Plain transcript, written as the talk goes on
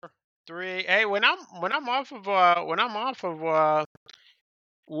3. Hey, when I'm off of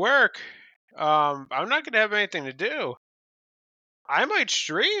work, I'm not gonna have anything to do. I might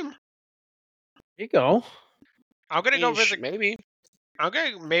stream. There you go. I'm gonna go visit. Maybe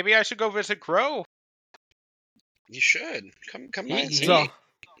Maybe I should go visit Crow. you should come by and see So, me.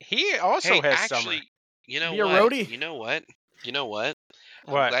 He also Hey, has actually, summer. you know Be a what? roadie? You know what?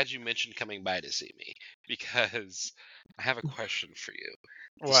 I'm What? glad you mentioned coming by to see me because I have a question for you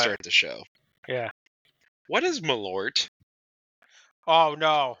to What? start the show. Yeah. What is Malort? Oh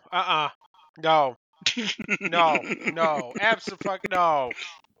no. No. No. Absolutely no.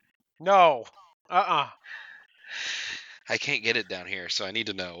 No. I can't get it down here, so I need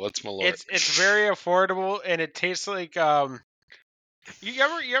to know. What's Malort? It's very affordable and it tastes like You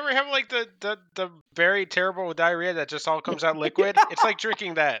ever have like the very terrible diarrhea that just all comes out liquid? It's like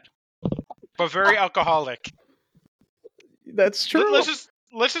drinking that, but very alcoholic. That's true.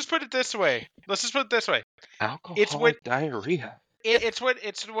 Let's just put it this way. Alcoholic diarrhea. It's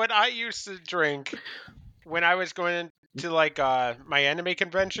what I used to drink when I was going to like my anime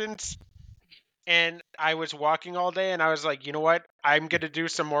conventions, and I was walking all day, and I was like, you know what? I'm gonna do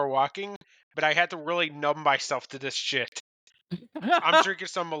some more walking, but I had to really numb myself to this shit. I'm drinking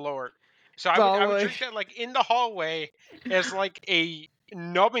some Malort. So I would drink that like in the hallway as like a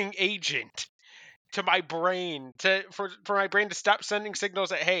numbing agent to my brain for my brain to stop sending signals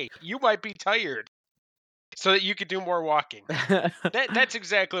that hey, you might be tired, so that you could do more walking. That's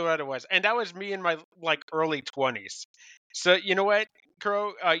exactly what it was, and that was me in my like early 20s. So you know what,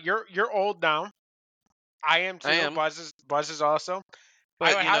 Crow, you're old now. I am too. I am. Buzz is also.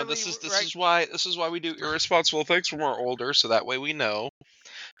 But you know, this is why we do irresponsible things when we're older, so that way we know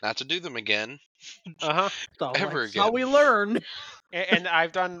not to do them again. Ever again. How we learn. And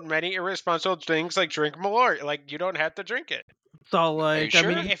I've done many irresponsible things like drink Malort. Like you don't have to drink it. So like,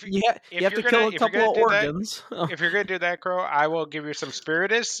 sure? I mean, you have to kill a couple of organs. If you're gonna do that, Crow, I will give you some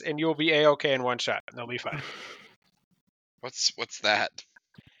Spiritus, and you'll be a-okay in one shot. They'll be fine. What's that?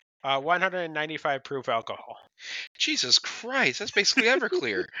 195 proof alcohol. Jesus Christ, that's basically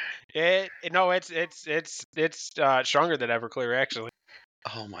Everclear. It's stronger than Everclear actually.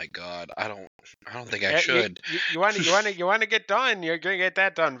 Oh my God, I don't think I should. You want to get done? You're gonna get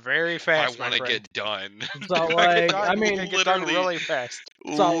that done very fast. I want to get done. So like, I mean, get done really fast.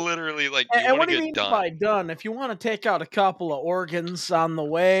 So, literally, like, and what do you mean by done? If you want to take out a couple of organs on the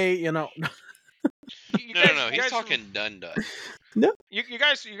way, you know. No. He's talking done. No. You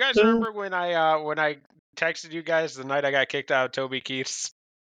guys remember when I texted you guys the night I got kicked out of Toby Keith's?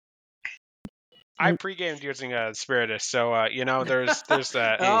 I pre-gamed using Spiritus, so you know there's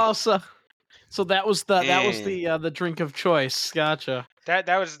that. Oh, so that was the drink of choice. Gotcha. That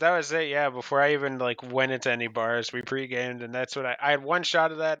was it. Yeah, before I even like went into any bars, we pre-gamed, and that's what I had one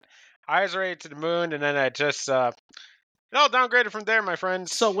shot of that. I was ready to the moon, and then I just it all downgraded from there, my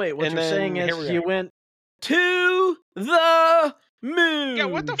friends. So wait, what you're saying is you went to the moon. Yeah,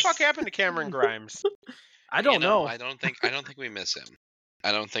 what the fuck happened to Cameron Grimes? I don't know. I don't think we miss him.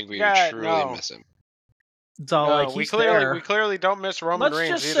 I don't think we truly miss him. So like we clearly don't miss Roman Reigns.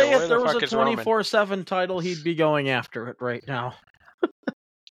 Let's just either. say Where if there the was fuck a is Roman? 24/7 title, he'd be going after it right now.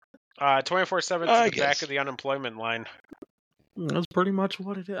 24/7 to the back of the unemployment line. That's pretty much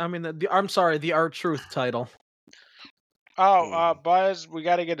what it is. I mean, the R-Truth title. Oh, Buzz, we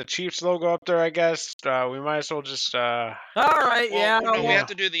got to get a Chiefs logo up there, I guess. We might as well just... All right, yeah. No, we have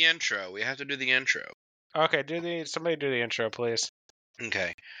to do the intro. Okay, somebody do the intro, please.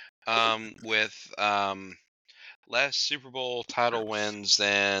 Okay. With less Super Bowl title wins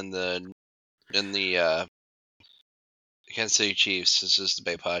than the Kansas City Chiefs. This is the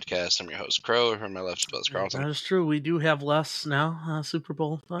Bay Podcast. I'm your host, Crow. From my left is Buzz Carlton. That is true. We do have less now, Super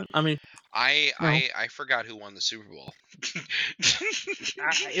Bowl. I mean... I forgot who won the Super Bowl.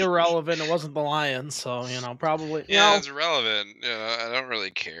 Irrelevant. It wasn't the Lions, so probably. Yeah, it's irrelevant. I don't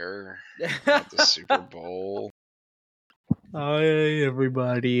really care about the Super Bowl. Hi,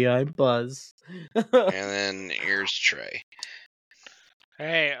 everybody. I'm Buzz. And then here's Trey.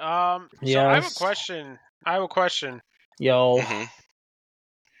 Hey, so I have a question. Yo. Mm-hmm.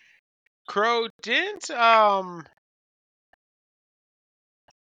 Crow, didn't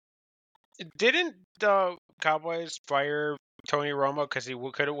the Cowboys fire Tony Romo because he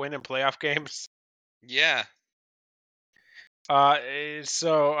couldn't win in playoff games? Yeah.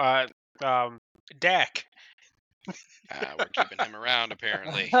 So Dak. We're keeping him around,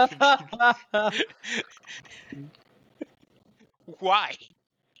 apparently. Why?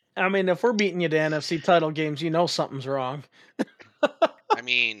 I mean, if we're beating you to NFC title games, something's wrong. I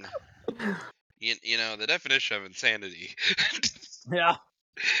mean, the definition of insanity. Yeah.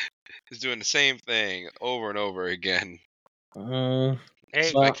 is doing the same thing over and over again, Hey,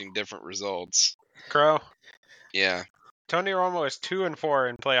 expecting different results. Crow. Yeah. Tony Romo is 2-4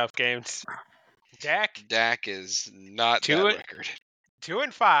 in playoff games. Dak is not that record.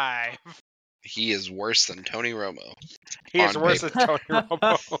 2-5. He is worse than Tony Romo. He is worse than Tony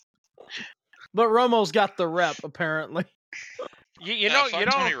Romo. But Romo's got the rep, apparently. You know,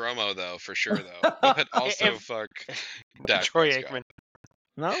 Tony Romo though, for sure though. But also fuck Dak Troy Prescott. Aikman.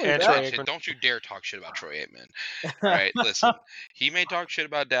 No, and Troy Aikman. Don't you dare talk shit about Troy Aikman. All right, listen. He may talk shit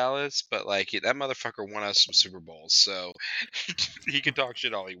about Dallas, but like that motherfucker won us some Super Bowls, so he can talk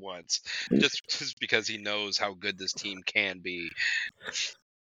shit all he wants, just because he knows how good this team can be.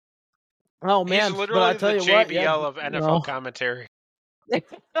 Oh man, he's literally but I tell the you JBL what, of NFL commentary.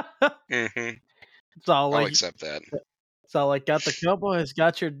 Mm-hmm. It's all like, I'll accept that. It's all like got the Cowboys,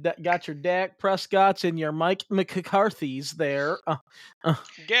 got your Dak Prescott's and your Mike McCarthy's there.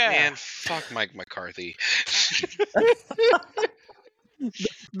 Yeah, man, fuck Mike McCarthy.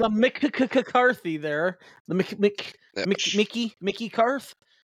 the McCarthy there, the Mickey Carth,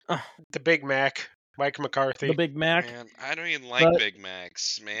 the Big Mac, Mike McCarthy, the Big Mac. Man, I don't even like Big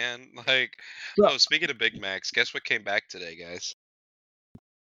Macs, man. Like, speaking of Big Macs, guess what came back today, guys?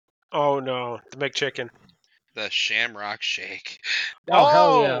 Oh no, the McChicken. The Shamrock Shake. Oh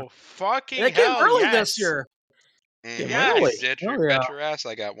hell yeah! Fucking it came hell early yes. this year. Yes. Bet your ass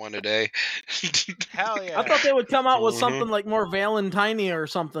I got one today. Hell yeah! I thought they would come out with something like more Valentine or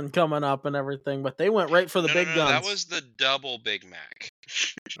something coming up and everything, but they went right for the big guns. That was the double Big Mac.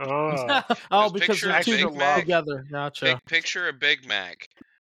 Because they're two together. Gotcha. Picture a Big Mac,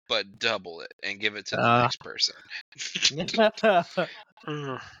 but double it and give it to the next person.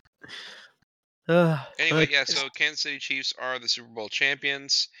 Anyway, yeah. So Kansas City Chiefs are the Super Bowl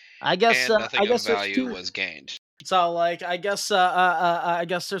champions. I guess. And nothing of value was gained. So, like, I guess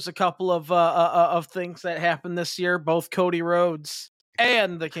there's a couple of things that happened this year. Both Cody Rhodes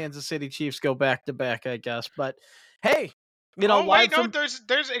and the Kansas City Chiefs go back to back, I guess. But hey,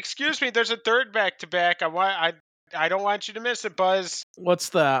 there's excuse me, there's a third back to back. I don't want you to miss it, Buzz. What's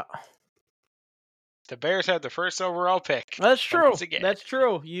that? The Bears had the first overall pick. That's true. That's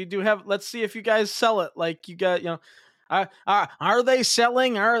true. You do have. Let's see if you guys sell it. Like you got, are they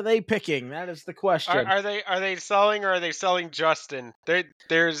selling? Or are they picking? That is the question. Are they selling, or are they selling Justin?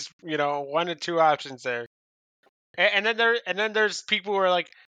 There's one or two options there. And then there's people who are like,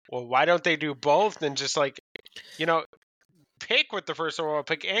 well, why don't they do both and just pick with the first overall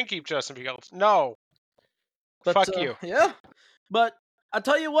pick and keep Justin Fields? No. But, fuck you. Yeah. But I'll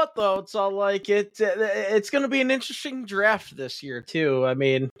tell you what, though, it's all like it's going to be an interesting draft this year too. I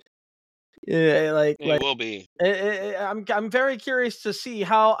mean, it will be. I'm very curious to see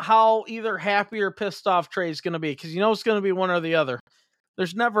how either happy or pissed off Trey's going to be, because it's going to be one or the other.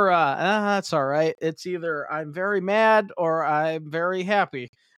 There's never that's all right. It's either I'm very mad or I'm very happy.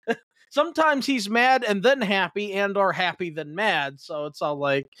 Sometimes he's mad and then happy, and or happy then mad. So it's all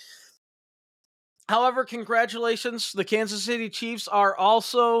like. However, congratulations. The Kansas City Chiefs are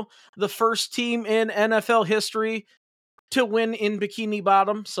also the first team in NFL history to win in Bikini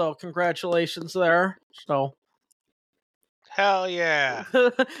Bottom. So congratulations there. So hell yeah.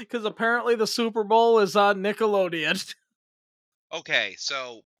 Because apparently the Super Bowl is on Nickelodeon. Okay,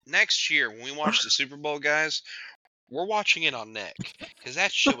 so next year when we watch the Super Bowl, guys, we're watching it on Nick, because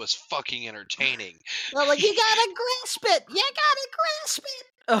that shit was fucking entertaining. Well, like, you gotta grasp it. You gotta grasp it.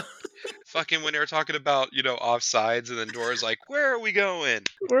 Fucking when they were talking about, offsides, and then Dora's like, where are we going?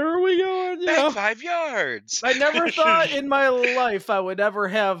 Where are we going? Back 5 yards. I never thought in my life I would ever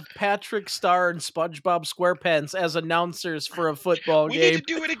have Patrick Star and SpongeBob SquarePants as announcers for a football game. We need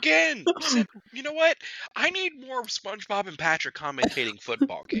to do it again. We said, you know what? I need more SpongeBob and Patrick commentating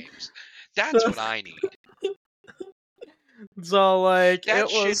football games. That's what I need. So, like, that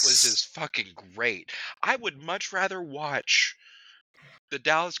shit was just fucking great. I would much rather watch the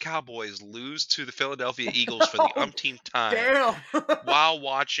Dallas Cowboys lose to the Philadelphia Eagles for the umpteenth time while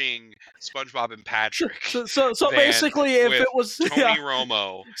watching SpongeBob and Patrick. So basically, if it was Tony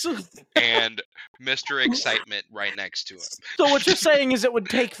Romo and Mr. Excitement right next to him. So what you're saying is it would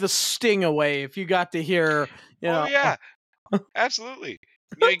take the sting away if you got to hear, Oh yeah, absolutely.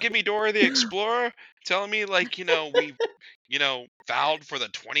 Give me Dora the Explorer telling me like, we, vowed for the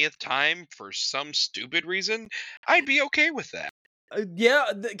 20th time for some stupid reason. I'd be okay with that. Yeah,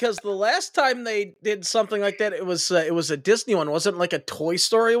 because the last time they did something like that, it was a Disney one. Wasn't it like a Toy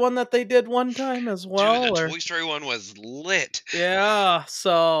Story one that they did one time as well? Dude, the Toy Story one was lit. Yeah,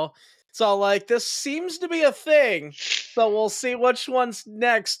 so like this seems to be a thing. So we'll see which one's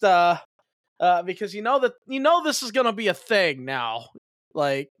next. Because this is gonna be a thing now.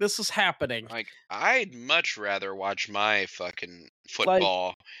 Like, this is happening. Like, I'd much rather watch my fucking Like,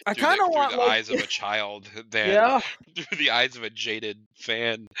 football I through kind of the want, like, eyes of a child than yeah, through the eyes of a jaded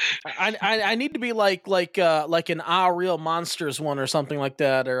fan. I need to be like an Real Monsters one or something like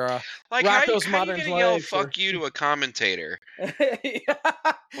that, or Like, Rocco's how you Modern gonna yell Life. "fuck you" to a commentator Yeah.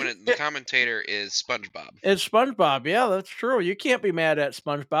 when the commentator is SpongeBob? It's SpongeBob. Yeah, that's true. You can't be mad at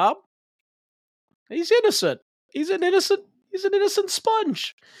SpongeBob. He's innocent. He's an innocent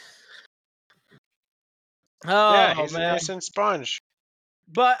sponge. Yeah, Oh he's an man. innocent sponge.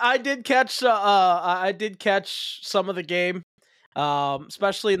 But I did catch some of the game.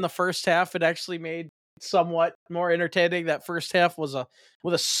 Especially in the first half. It actually made somewhat more entertaining. That first half was a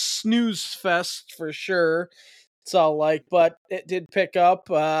snooze fest for sure. So but it did pick up.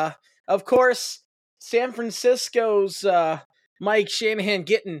 Of course, San Francisco's Mike Shanahan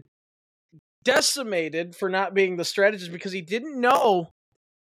getting decimated for not being the strategist because he didn't know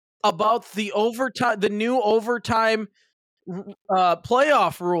about the new overtime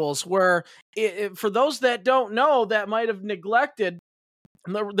playoff rules. Where for those that don't know, that might have neglected.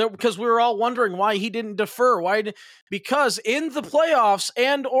 Because we were all wondering why he didn't defer. Because in the playoffs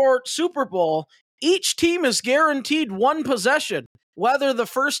and or Super Bowl, each team is guaranteed one possession, whether the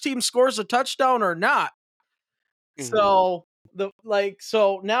first team scores a touchdown or not. So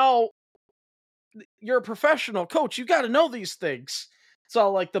now you're a professional coach. You got to know these things.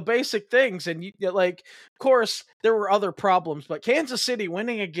 So the basic things, and of course there were other problems, but Kansas City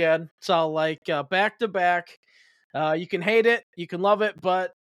winning again. So back to back. You can hate it, you can love it,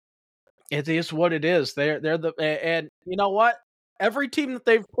 but it is what it is. They're and you know what? Every team that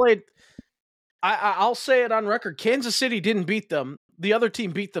they've played, I'll say it on record. Kansas City didn't beat them. The other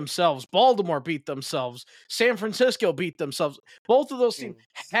team beat themselves. Baltimore beat themselves. San Francisco beat themselves. Both of those teams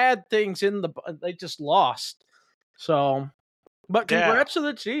had things they just lost. So, but congrats to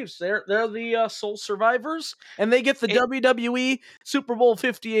the Chiefs. They're the sole survivors, and they get the WWE Super Bowl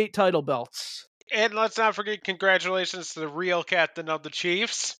 58 title belts. And let's not forget, congratulations to the real captain of the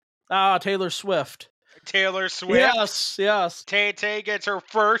Chiefs. Taylor Swift. Taylor Swift. Yes. Tay gets her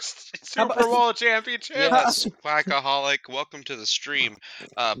first Super Bowl championship. Yes, Quackaholic, welcome to the stream.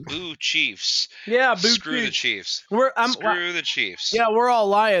 Boo Chiefs. Yeah, boo Screw the Chiefs. Screw the Chiefs. Yeah, we're all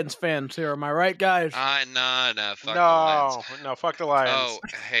Lions fans here. Am I right, guys? No, fuck the Lions. No, fuck the Lions. Oh,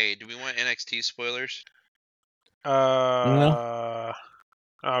 hey, do we want NXT spoilers? No.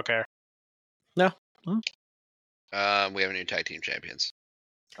 Okay. No. We have a new tag team champions.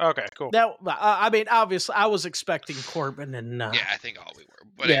 Okay, cool. I mean, obviously, I was expecting Corbin and. Yeah, I think all we were.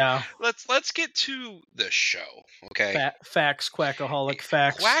 But yeah. Let's get to the show, okay? Facts, Quackaholic,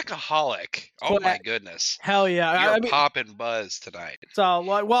 facts. Quackaholic. Oh my goodness. Hell yeah! You're popping buzz tonight. So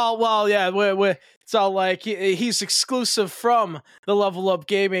well, yeah. So he's exclusive from the Level Up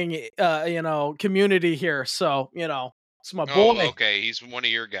Gaming, community here. So it's my boy. Oh, okay, he's one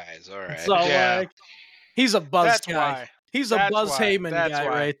of your guys. All right. So he's a buzz That's guy. Why. He's a Buzz Heyman guy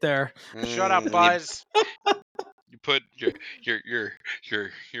right there. Shut up, Buzz. You put you're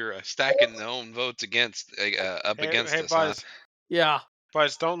stacking the own votes against against us. Buzz. Huh? Yeah.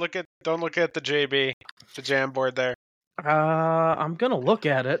 Buzz, don't look at the JB, the jam board there. I'm gonna look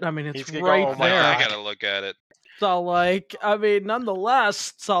at it. I mean, it's right there. I gotta look at it. So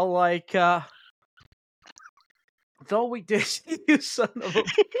nonetheless, so though we did, you son of a.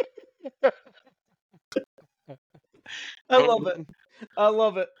 I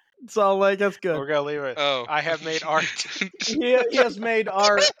love it. So that's good. We're gonna leave it. Oh, I have made art. he has made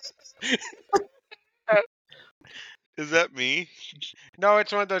art. Is that me? No,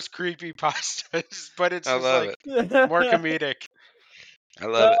 it's one of those creepy pastas, but it's just more comedic. I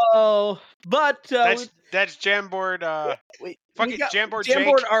love it. Oh, but that's Jamboard. Jamboard Jake.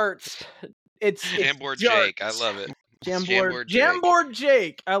 Jamboard Arts. It's Jamboard Jake. I love it. Jamboard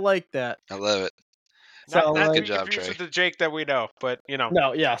Jake. I like that. I love it. Not good job, Trey. With the Jake that we know, but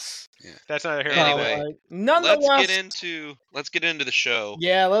No, yes. Yeah. That's not a hero. Anyway, nonetheless, let's get into the show.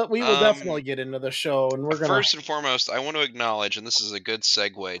 Yeah, we will definitely get into the show, and we're gonna. First and foremost, I want to acknowledge, and this is a good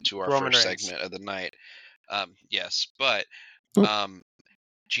segue to our first segment of the night. Yes, but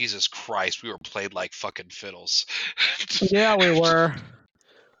Jesus Christ, we were played like fucking fiddles. Yeah, we were.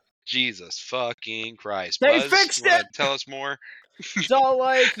 Jesus fucking Christ. They Buzz, fixed it. Tell us more. So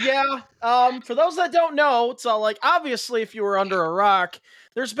for those that don't know, so obviously if you were under a rock,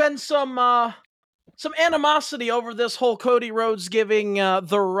 there's been some animosity over this whole Cody Rhodes giving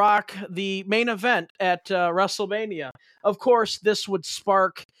The Rock the main event at WrestleMania. Of course, this would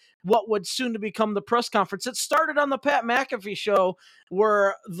spark what would soon to become the press conference. It started on the Pat McAfee show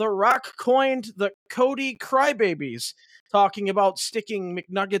where The Rock coined the Cody Crybabies. talking about sticking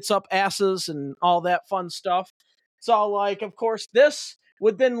McNuggets up asses and all that fun stuff. So, like, of course, this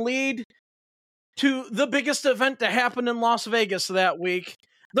would then lead to the biggest event to happen in Las Vegas that week,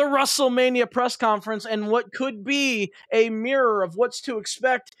 the Wrestlemania press conference, and what could be a mirror of what's to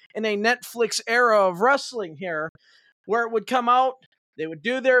expect in a Netflix era of wrestling here, where it would come out, they would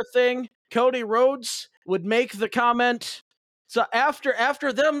do their thing, Cody Rhodes would make the comment. So after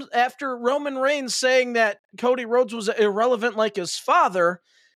Roman Reigns saying that Cody Rhodes was irrelevant like his father,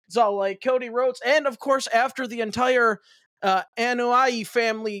 so like Cody Rhodes, and of course after the entire Anuai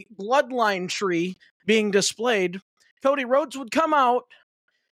family bloodline tree being displayed, Cody Rhodes would come out.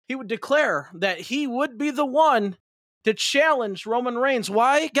 He would declare that he would be the one to challenge Roman Reigns.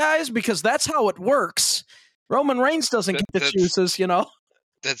 Why, guys? Because that's how it works. Roman Reigns doesn't get to choose this, you know.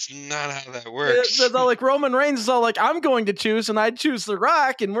 That's not how that works. It's all like Roman Reigns is all like, I'm going to choose, and I choose The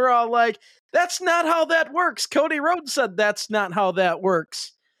Rock, and we're all like, that's not how that works. Cody Rhodes said that's not how that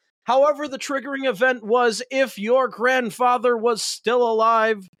works. However, the triggering event was if your grandfather was still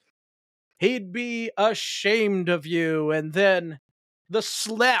alive, he'd be ashamed of you. And then the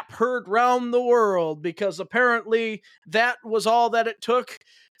slap heard round the world because apparently that was all that it took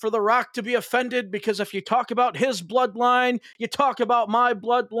for The Rock to be offended, because if you talk about his bloodline, you talk about my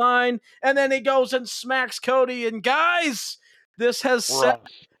bloodline. And then he goes and smacks Cody. And guys, this has set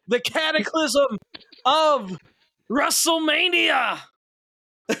the cataclysm of WrestleMania.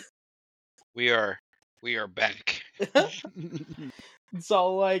 We are back.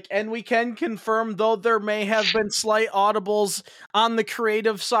 So, like, and we can confirm, though there may have been slight audibles on the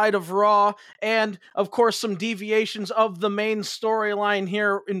creative side of Raw, and of course some deviations of the main storyline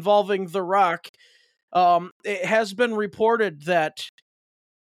here involving The Rock. It has been reported that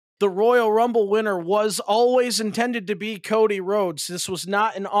the Royal Rumble winner was always intended to be Cody Rhodes. This was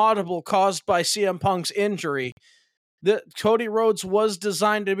not an audible caused by CM Punk's injury. Cody Rhodes was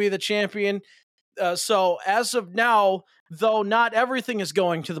designed to be the champion. So as of now, though not everything is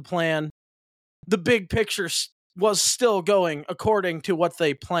going to the plan, the big picture was still going according to what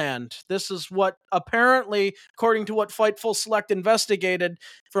they planned. This is what apparently, according to what Fightful Select investigated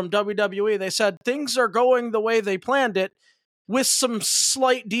from WWE, they said things are going the way they planned it with some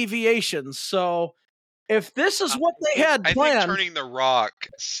slight deviations. So if this is what they had planned... I think turning The Rock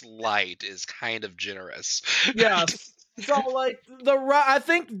slight is kind of generous. Yes. So, like, I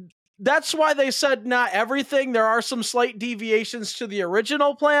think... That's why they said not everything. There are some slight deviations to the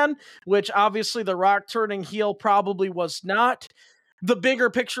original plan, which obviously The Rock turning heel probably was not. The bigger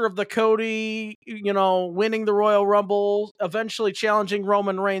picture of the Cody, winning the Royal Rumble, eventually challenging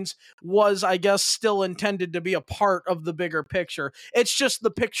Roman Reigns was, I guess, still intended to be a part of the bigger picture. It's just the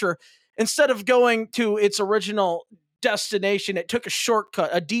picture. Instead of going to its original destination, it took a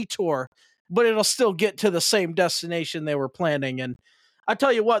shortcut, a detour, but it'll still get to the same destination they were planning. And I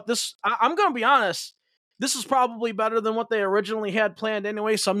tell you what, I'm going to be honest, this is probably better than what they originally had planned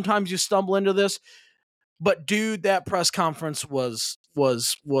anyway. Sometimes you stumble into this. But dude, that press conference was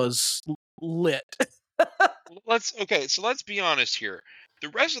lit. Let's be honest here. The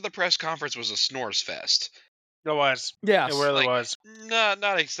rest of the press conference was a snores fest. It was. Yes. It really was.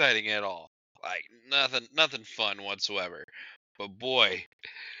 Not exciting at all. Like nothing fun whatsoever. But boy,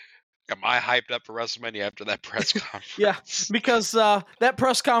 am I hyped up for WrestleMania after that press conference. Yeah, because that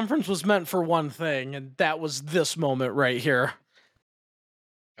press conference was meant for one thing, and that was this moment right here.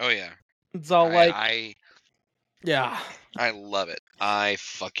 Oh yeah. It's all yeah. I love it. I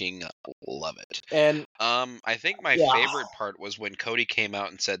fucking love it. And I think my favorite part was when Cody came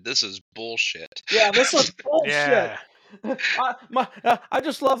out and said, "This is bullshit." Yeah, this is bullshit. Yeah. I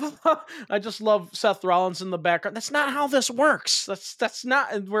just love Seth Rollins in the background. That's not how this works. That's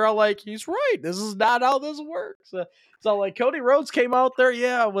not. And we're all like, he's right. This is not how this works. So like Cody Rhodes came out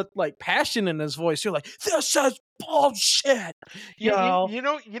there, with like passion in his voice. You're like, this is bullshit. You know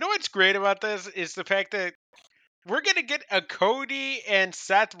what's great about this is the fact that we're gonna get a Cody and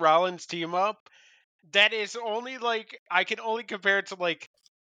Seth Rollins team up that is only like, I can only compare it to like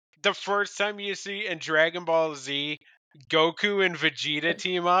the first time you see in Dragon Ball Z Goku and Vegeta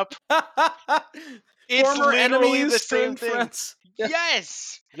team up. It's Former literally enemies the same thing. friends.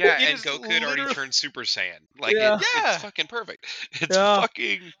 Yes. Yeah, and Goku had already turned Super Saiyan. Like, it's fucking perfect. It's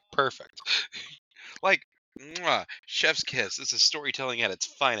fucking perfect. Like, chef's kiss. This is storytelling at its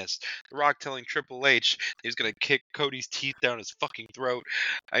finest. The Rock telling Triple H he's gonna kick Cody's teeth down his fucking throat.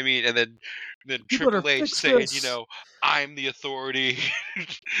 I mean, and then Triple H saying, I'm the authority,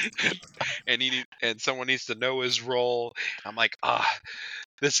 and someone needs to know his role. I'm like,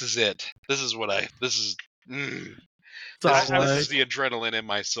 this is it. This is what This is the adrenaline in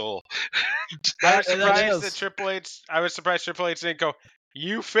my soul. I was surprised that Triple H. I was surprised Triple H didn't go.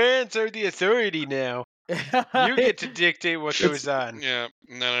 You fans are the authority now. You get to dictate what goes on. Yeah,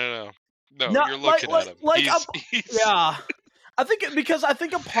 no, you're looking at him. Yeah, I think I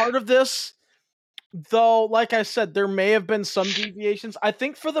think a part of this, though, like I said, there may have been some deviations. I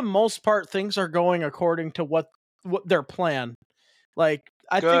think for the most part, things are going according to what their plan. Like,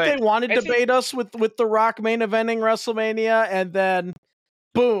 I think they wanted to bait us with The Rock main eventing WrestleMania, and then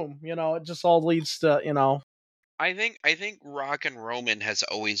boom, it just all leads to, I think Rock and Roman has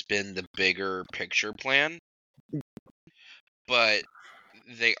always been the bigger picture plan, but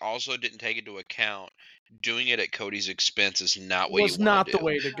they also didn't take into account doing it at Cody's expense is not what was not the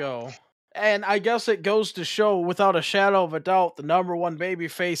way to go. And I guess it goes to show, without a shadow of a doubt, the number one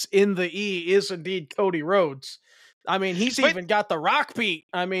babyface in the E is indeed Cody Rhodes. I mean, he's even got the Rock beat.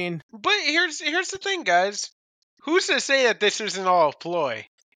 I mean, but here's the thing, guys. Who's to say that this isn't all a ploy?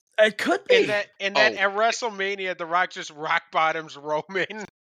 It could be. And that at WrestleMania, The Rock just rock bottoms Roman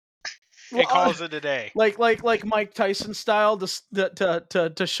and calls it a day. Like Mike Tyson style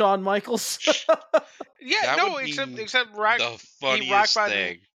to Shawn Michaels. Yeah, no, except Rock. The funniest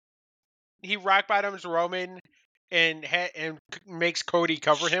thing. He rock bottoms Roman and makes Cody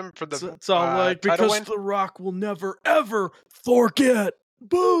cover him for the it's all like, because win. The Rock will never ever forget.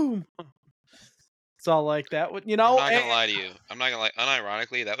 Boom. It's all like that. I'm not gonna lie to you. I'm not gonna lie.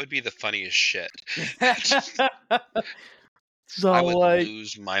 Unironically, that would be the funniest shit. So I would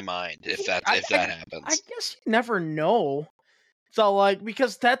lose my mind if that happens. I guess you never know. So like,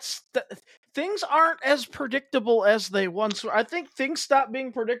 because things aren't as predictable as they once were. I think things stopped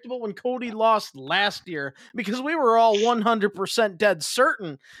being predictable when Cody lost last year, because we were all 100% dead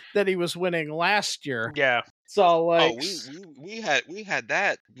certain that he was winning last year. Yeah. So like, we had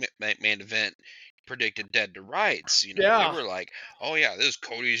that main event predicted dead to rights. We were like, oh yeah, this is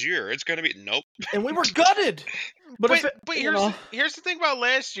Cody's year. It's gonna be nope. And we were gutted. But here's the thing about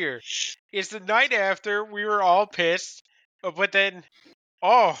last year is the night after we were all pissed, but then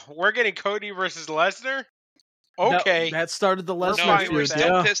we're getting Cody versus Lesnar. Okay, that started the Lesnar feud. We were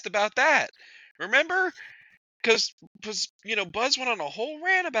still pissed about that. Remember? Because Buzz went on a whole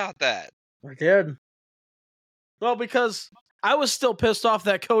rant about that. I did. Well, because I was still pissed off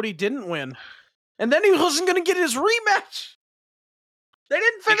that Cody didn't win, and then he wasn't going to get his rematch. They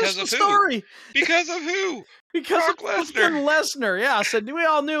didn't finish the story. Because of who? Because Brock of Lesnar. Yeah, I said we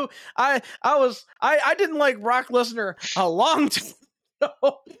all knew. I didn't like Brock Lesnar a long time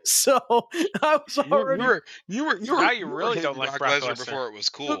ago, so I was already. You really don't like Brock Lesnar before it was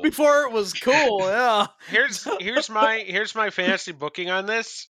cool. Before it was cool, yeah. Here's my fantasy booking on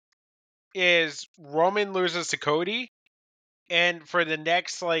this. Is Roman loses to Cody, and for the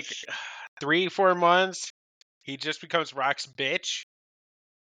next 3-4 months, he just becomes Rock's bitch.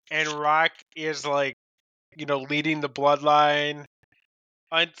 And Rock is leading the bloodline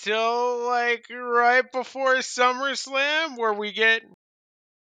until right before SummerSlam, where we get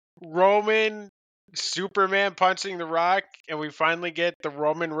Roman Superman punching the Rock, and we finally get the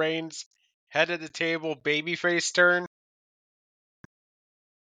Roman Reigns head of the table babyface turn.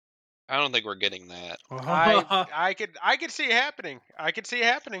 I don't think we're getting that. I could see it happening.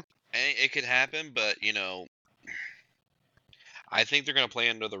 It could happen, but I think they're going to play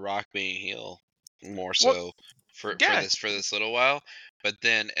into The Rock being heel more so for this little while. But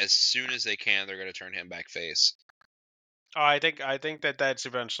then, as soon as they can, they're going to turn him back face. Oh, I think that's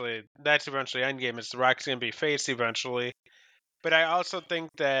eventually endgame. Is The Rock's going to be face eventually. But I also think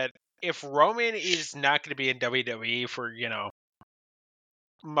that if Roman is not going to be in WWE for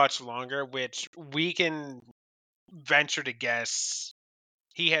much longer, which we can venture to guess,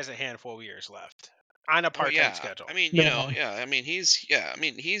 he has a handful of years left. On a part-time schedule. I mean,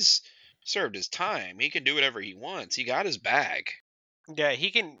 he's served his time. He can do whatever he wants. He got his bag. Yeah, he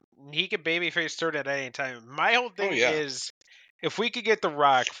can babyface turn at any time. My whole thing is, if we could get The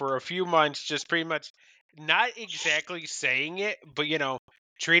Rock for a few months, just pretty much not exactly saying it, but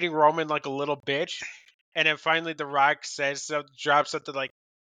treating Roman like a little bitch, and then finally The Rock drops something like,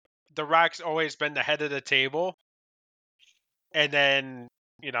 The Rock's always been the head of the table, and then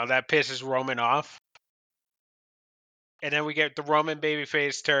that pisses Roman off. And then we get the Roman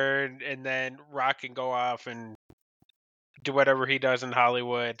babyface turn, and then Rock can go off and do whatever he does in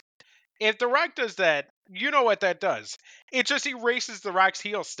Hollywood. If The Rock does that, you know what that does. It just erases The Rock's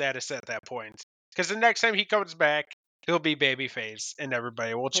heel status at that point. Because the next time he comes back, he'll be babyface, and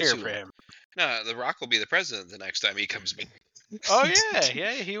everybody will cheer for him. No, The Rock will be the president the next time he comes back. Oh,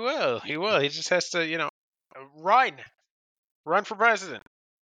 yeah, he will. He just has to, run for president.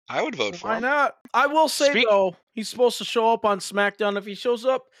 I would vote for Why him. not? I will say Speak- though, he's supposed to show up on SmackDown. If he shows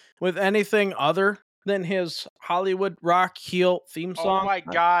up with anything other than his Hollywood Rock heel theme Oh song, my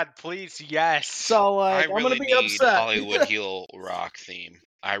God! Please, yes. so like I I'm really gonna be need upset. Hollywood heel rock theme.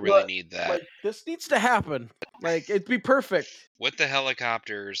 I really But, need that. Like this needs to happen. Like it'd be perfect. With the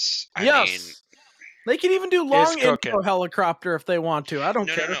helicopters, I Yes. mean, They can even do It's long cooking. intro helicopter if they want to. I don't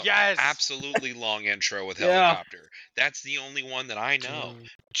no, care. no, no. Yes. Absolutely long intro with Yeah. helicopter. That's the only one that I know.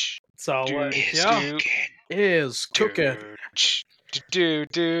 So Dude, like, Is yeah, cooking. is cooking.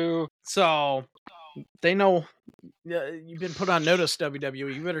 Do. So they know you've been put on notice,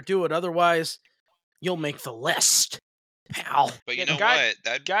 WWE. You better do it, otherwise you'll make the list, pal. But Yeah, you know God- what?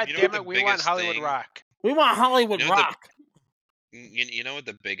 That God you know damn what it, the we want biggest Hollywood thing, Rock. We want Hollywood You know the- Rock. You know what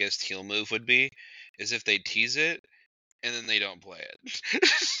the biggest heel move would be? Is if they tease it and then they don't play it.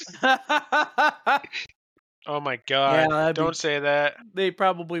 Oh my God! that'd Don't be- say that. They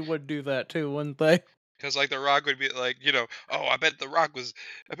probably would do that too, wouldn't they? Because like The Rock would be like, oh, I bet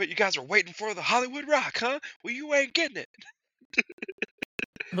you guys are waiting for the Hollywood Rock, huh? Well, you ain't getting it.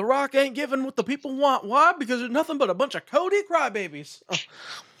 The Rock ain't giving what the people want. Why? Because there's nothing but a bunch of Cody crybabies.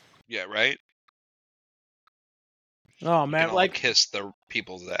 Yeah, right. Oh And man, I'll like, kiss the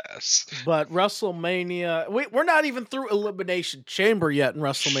people's ass. but WrestleMania, we're not even through Elimination Chamber yet, and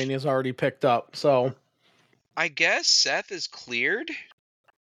WrestleMania's already picked up. So I guess Seth is cleared.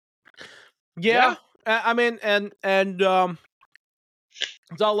 yeah. I mean, and it's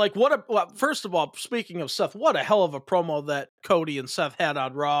all like, first of all, speaking of Seth, what a hell of a promo that Cody and Seth had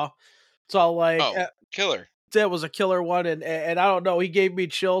on Raw. It's all like, Oh, killer. that was a killer one, and I don't know, he gave me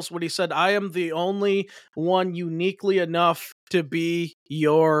chills when he said, "I am the only one uniquely enough to be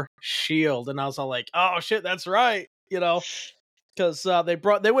your shield," and I was all like, "Oh shit, that's right," because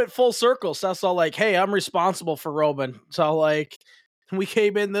they went full circle. So that's all like, "Hey, I'm responsible for Roman," so like we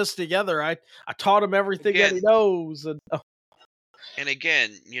came in this together. I taught him everything that he Again. knows, and And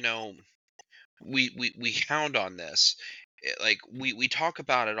again, we hound on this. Like we talk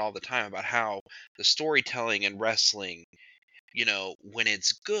about it all the time about how the storytelling in wrestling, when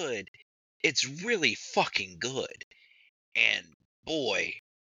it's good, it's really fucking good. And boy,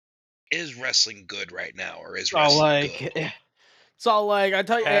 is wrestling good right now, or is wrestling good? it's all like, I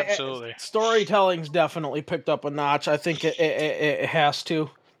tell you, Absolutely. storytelling's definitely picked up a notch. I think it has to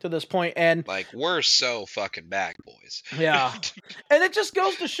this point, and Like, we're so fucking back, boys. yeah, and it just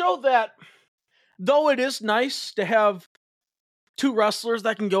goes to show that though it is nice to have two wrestlers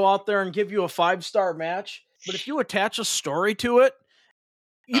that can go out there and give you a 5-star match, but if you attach a story to it,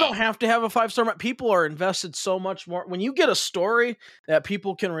 you don't have to have a 5-star match. People are invested so much more when you get a story that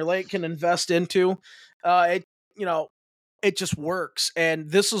people can relate, can invest into. It just works, and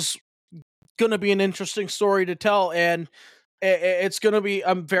this is going to be an interesting story to tell, and it's going to be.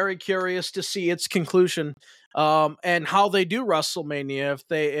 I'm very curious to see its conclusion, and how they do WrestleMania. If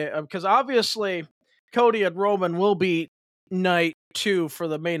they, because obviously Cody and Roman will be night 2 for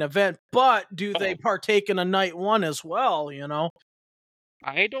the main event, but do they partake in a night 1 as well?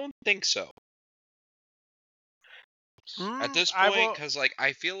 I don't think so. At this point, because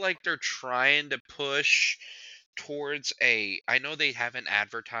I feel like they're trying to push towards I know they haven't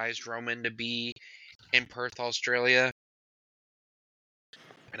advertised Roman to be in Perth, Australia.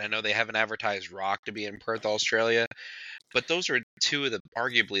 And I know they haven't advertised Rock to be in Perth, Australia. But those are two of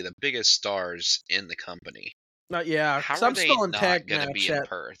arguably the biggest stars in the company. Yeah, How because are I'm they still in not tag going to match be in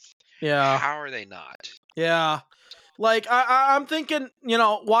Perth? Yeah. How are they not? Yeah. Like, I'm thinking,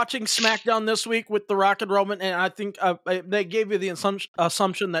 watching SmackDown this week with The Rock and Roman, and I think they gave you the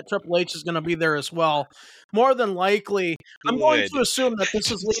assumption that Triple H is going to be there as well. More than likely, I'm going to assume that this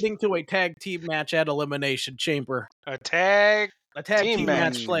is leading to a tag team match at Elimination Chamber. A tag team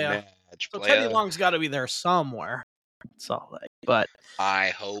match player. So Teddy playa. Long's got to be there somewhere. So but I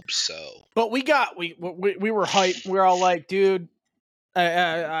hope so. But we were hyped. We were all like, dude,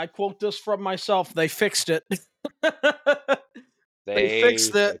 I quote this from myself. They fixed it. They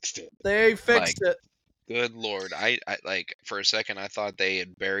fixed it. They fixed it. Good Lord. I like, for a second, I thought they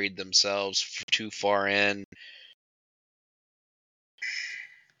had buried themselves too far in.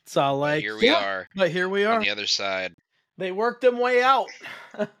 So like, but here we are. But here we are. On the other side. They worked them way out.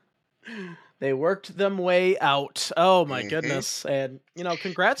 They worked them way out. Oh my goodness. And,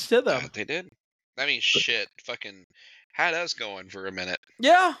 congrats to them. They did. I mean, shit, fucking had us going for a minute.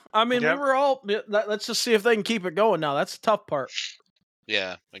 Yeah. I mean, we were all, let's just see if they can keep it going now. That's the tough part.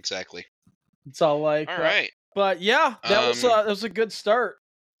 Yeah, exactly. So like, all right. But yeah, that was a good start.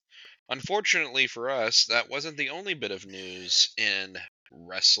 Unfortunately for us, that wasn't the only bit of news in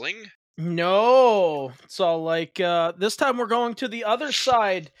wrestling. No. So like this time we're going to the other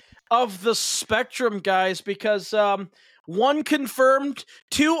side of the spectrum, guys, because one confirmed,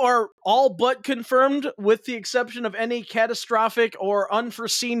 two are all but confirmed, with the exception of any catastrophic or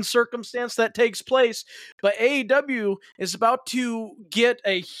unforeseen circumstance that takes place. But AEW is about to get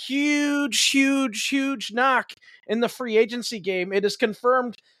a huge knock in the free agency game. It is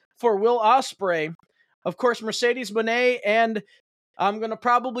confirmed for Will Ospreay. Of course, Mercedes Moné and I'm going to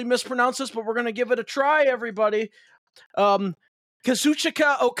probably mispronounce this, but we're going to give it a try, everybody.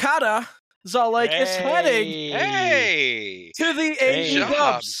 Kazuchika Okada is heading Hey, to the Hey. AE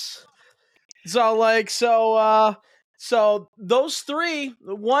dubs. So those three,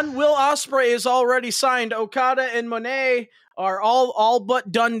 one Will Ospreay is already signed. Okada and Monet are all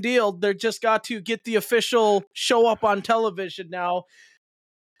but done deal. They just got to get the official show up on television now.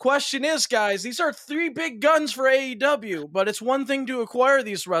 Question is, guys, these are three big guns for AEW, but it's one thing to acquire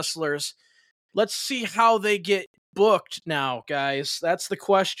these wrestlers. Let's see how they get booked now, guys. That's the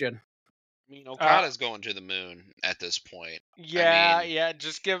question. I mean, Okada's going to the moon at this point. Yeah, I mean, yeah.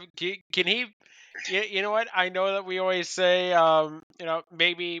 Just can he? You know what? I know that we always say,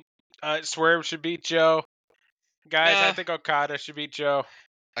 maybe Swerve should beat Joe. Guys, I nah, think Okada should beat Joe.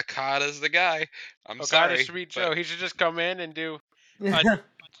 Okada's the guy. I'm Okada sorry, should beat but Joe. He should just come in and do a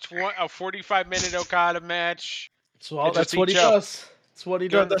 45-minute Okada match. So just that's beat what he Joe. does. That's what he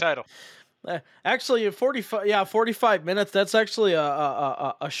Give him does. the title. Actually, 45 minutes. That's actually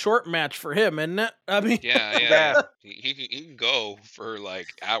a short match for him, isn't it? I mean, yeah. He can go for like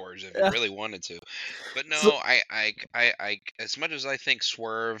hours if he really wanted to. But no, So- I as much as I think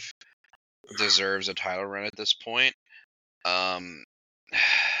Swerve deserves a title run at this point, I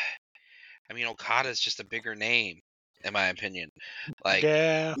mean Okada's just a bigger name, in my opinion. Like,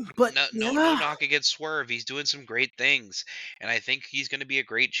 Yeah. but no knock against Swerve. He's doing some great things, and I think he's going to be a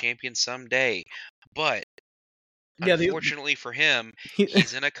great champion someday. But yeah, unfortunately for him,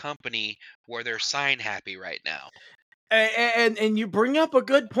 he's in a company where they're sign happy right now. and you bring up a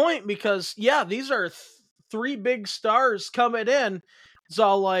good point, because these are three big stars coming in.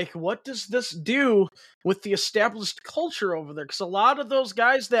 So like, what does this do with the established culture over there? Because a lot of those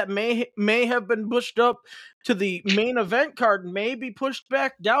guys that may have been pushed up to the main event card may be pushed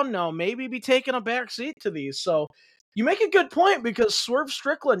back down now, maybe be taking a back seat to these. So you make a good point, because Swerve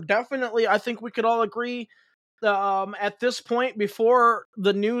Strickland definitely, I think we could all agree, at this point, before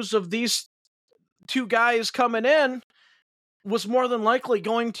the news of these two guys coming in, was more than likely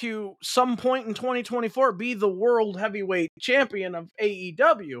going to some point in 2024 be the world heavyweight champion of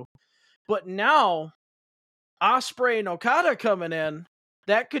AEW. But now Ospreay and Okada coming in,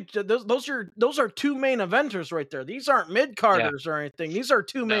 that could those are two main eventers right there. These aren't mid carders or anything. These are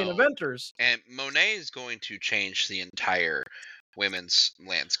two main No. eventers. And Monet is going to change the entire women's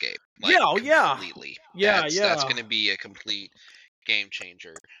landscape. Completely. That's going to be a complete game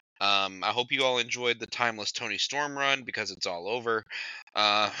changer. I hope you all enjoyed the timeless Tony Storm run, because it's all over.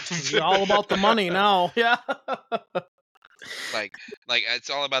 It's all about the money now. Yeah. like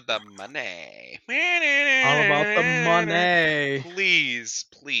it's all about the money. All about the money. Please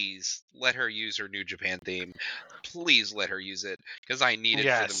let her use her New Japan theme. Please let her use it, because I need it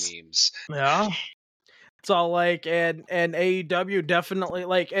for the memes. Yeah. It's all like, and AEW definitely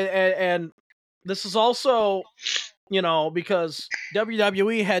like, and this is also, because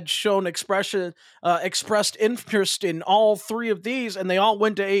WWE had shown expressed interest in all three of these, and they all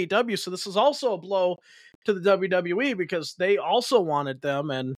went to AEW. So this is also a blow to the WWE, because they also wanted them.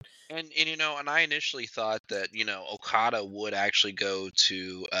 And I initially thought that Okada would actually go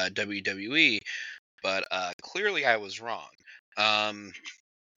to WWE, but clearly I was wrong.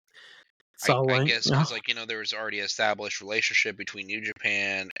 I guess because there was already established relationship between New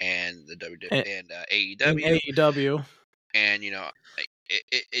Japan and the WWE and AEW. And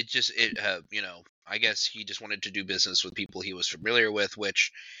I guess he just wanted to do business with people he was familiar with,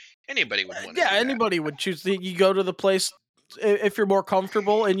 which anybody would want to do that. Anybody would choose. You go to the place if you're more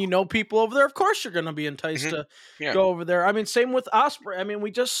comfortable and people over there. Of course, you're going to be enticed to go over there. I mean, same with Ospreay. I mean,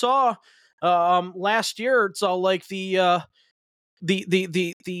 we just saw last year. It's all like the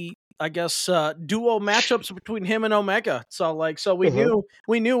I guess duo matchups between him and Omega. So we knew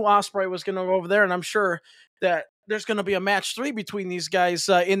Ospreay was going to go over there, and I'm sure that there's going to be a match 3 between these guys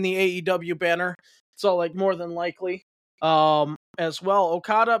in the AEW banner. So more than likely. As well,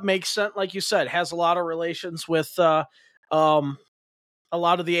 Okada makes sense, like you said, has a lot of relations with a lot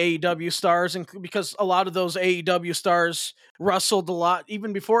of the AEW stars, and because a lot of those AEW stars wrestled a lot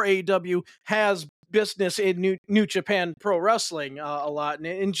even before AEW has business in New Japan Pro Wrestling a lot, and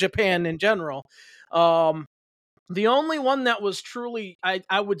in Japan in general. The only one that was truly,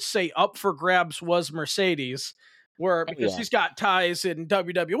 I would say, up for grabs was Mercedes, because she's got ties in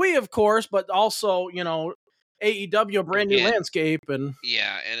WWE, of course, but also, AEW, a brand new Again, landscape, and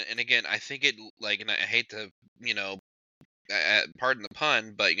yeah, and again, I think it like, and I hate to, pardon the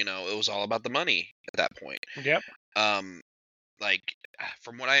pun, but it was all about the money at that point. Yep. Like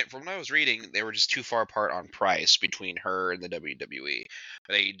from what I was reading, they were just too far apart on price between her and the WWE,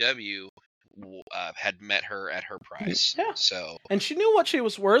 but AEW had met her at her price. yeah, So, and she knew what she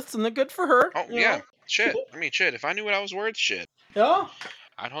was worth, and good for her. oh yeah, shit. I mean, shit. If I knew what I was worth, shit, Yeah.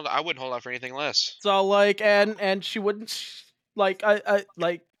 I wouldn't hold out for anything less. So like, and she wouldn't like, I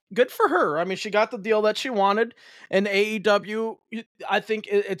like, good for her. I mean, she got the deal that she wanted, and AEW, I think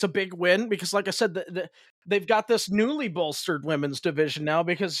it's a big win because, like I said, they've got this newly bolstered women's division now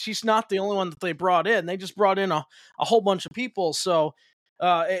because she's not the only one that they brought in. They just brought in a whole bunch of people. So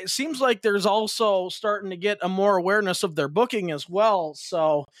it seems like there's also starting to get a more awareness of their booking as well.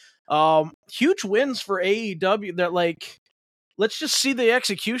 So huge wins for AEW. That like, let's just see the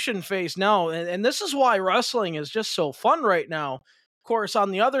execution phase now. And this is why wrestling is just so fun right now. Of course,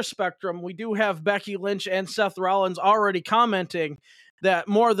 on the other spectrum, we do have Becky Lynch and Seth Rollins already commenting that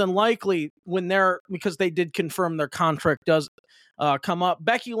more than likely because they did confirm their contract does come up.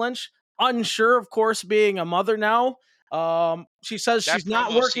 Becky Lynch, unsure, of course, being a mother now. She says That she's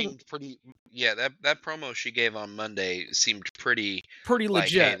not promo working. seemed pretty. Yeah, that promo she gave on Monday seemed pretty like,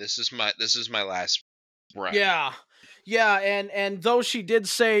 legit. hey, this is my last run. Yeah, and though she did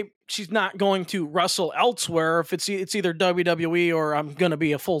say she's not going to wrestle elsewhere, if it's either WWE or I'm going to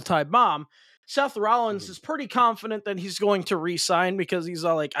be a full-time mom, Seth Rollins is pretty confident that he's going to re-sign because he's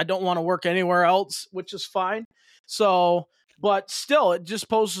like, I don't want to work anywhere else, which is fine. So, but still, it just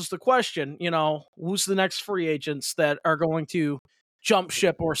poses the question, who's the next free agents that are going to jump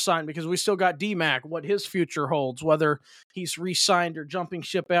ship or sign? Because we still got D-Mac, what his future holds, whether he's re-signed or jumping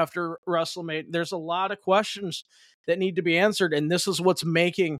ship after Wrestlemania. There's a lot of questions that need to be answered, and this is what's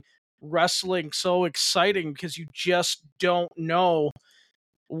making wrestling so exciting because you just don't know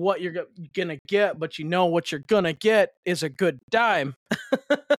what you're gonna get, but what you're gonna get is a good dime.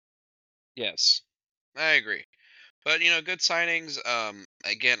 Yes, I agree. But good signings.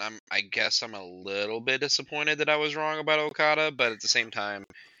 Again, I guess I'm a little bit disappointed that I was wrong about Okada, but at the same time,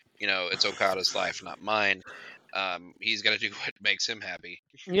 it's Okada's life, not mine. He's got to do what makes him happy,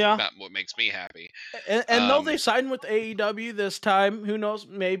 Yeah, not what makes me happy. and though they signed with AEW this time, who knows?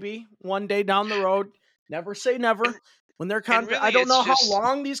 Maybe one day down the road. Never say never. When their contract, really, I don't it's know just- how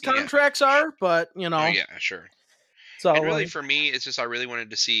long these contracts are, but Oh yeah, sure. So And really, for me, it's just I really wanted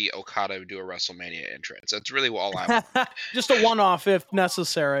to see Okada do a WrestleMania entrance. That's really all I want. just a one-off if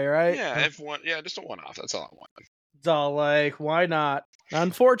necessary, right? Yeah, just a one-off. That's all I want. So, like, why not?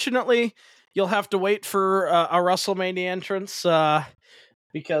 Unfortunately, you'll have to wait for a WrestleMania entrance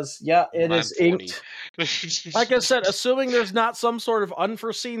because, it is inked. Like I said, assuming there's not some sort of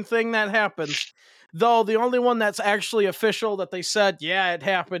unforeseen thing that happens. Though the only one that's actually official that they said, it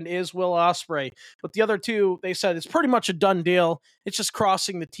happened, is Will Ospreay. But the other two, they said it's pretty much a done deal. It's just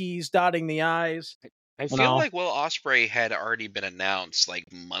crossing the T's, dotting the I's. I feel like Will Ospreay had already been announced like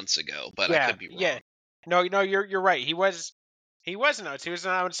months ago, but I could be wrong. Yeah. No, you're right. He was announced. He was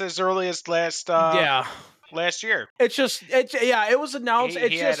announced as early as last year. It's just it was announced.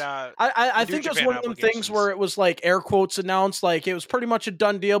 I think it was one of them things where it was like air quotes announced, like it was pretty much a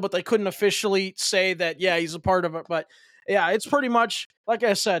done deal, but they couldn't officially say that he's a part of it. But it's pretty much like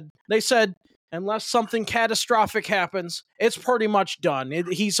I said. They said unless something catastrophic happens, it's pretty much done.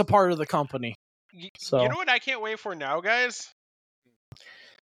 He's a part of the company. So you know what I can't wait for now, guys?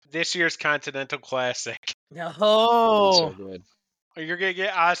 This year's Continental Classic. Oh, so good. You're gonna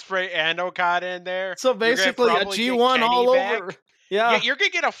get Ospreay and Okada in there. So basically, a G1 all back. over. Yeah, you're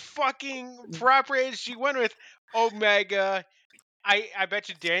gonna get a fucking proper G1 with Omega. I bet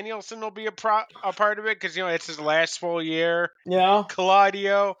you Danielson will be a part of it because it's his last full year. Yeah,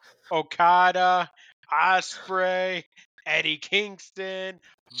 Claudio, Okada, Ospreay, Eddie Kingston,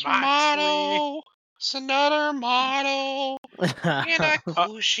 Moxley. It's another model.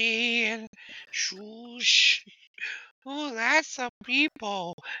 Inakushi and Shush. Oh, that's a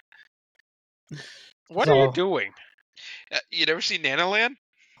people. What are you doing? You never seen Nanoland?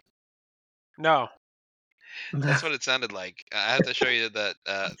 No. That's what it sounded like. I have to show you the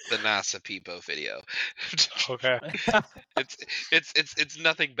NASA Peepo video. Okay. It's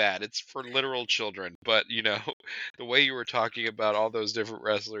nothing bad. It's for literal children. But the way you were talking about all those different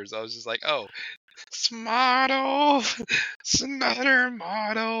wrestlers, I was just like, oh, Smarto, it's another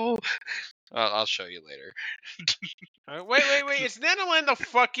model. I'll show you later. Wait! Is Nanoland the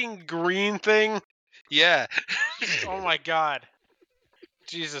fucking green thing? Yeah. Oh my god.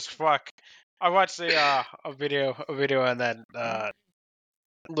 Jesus fuck. I watched a video on that a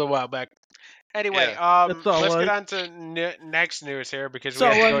little while back. Anyway, That's all let's get right. on to next news here because we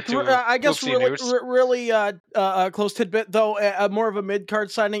So, have to go to I guess oopsie news. really close tidbit though, more of a mid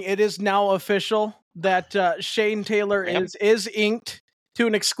card signing. It is now official that Shane Taylor Yep. is inked to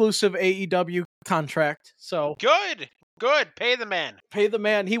an exclusive AEW contract. So Good. Pay the man. pay the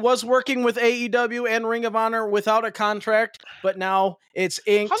man. He was working with AEW and Ring of Honor without a contract, but now it's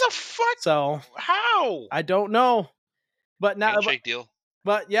inked. How the fuck? So How? I don't know, but now, Handshake deal.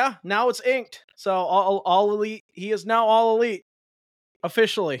 but yeah, now it's inked. So all elite. He is now all elite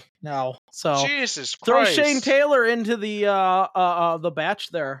officially now. So Jesus throw Christ. Shane Taylor into the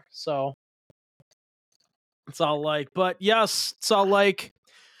batch there. So it's all like, but yes, it's all like,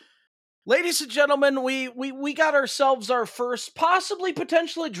 ladies and gentlemen, we got ourselves our first, possibly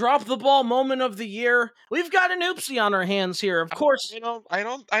potentially drop the ball moment of the year. We've got an oopsie on our hands here. Of course, I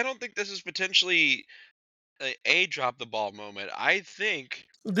don't think this is potentially a drop the ball moment. I think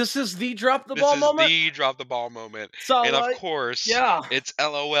this is the drop the this ball is moment. the drop the ball moment. So, And of course, yeah. it's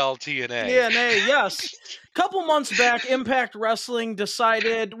LOL TNA. TNA, yes. Couple months back, Impact Wrestling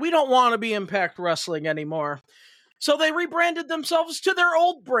decided we don't want to be Impact Wrestling anymore. So they rebranded themselves to their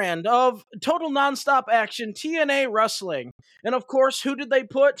old brand of Total Nonstop Action, TNA Wrestling. And of course, who did they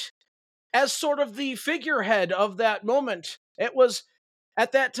put as sort of the figurehead of that moment? It was,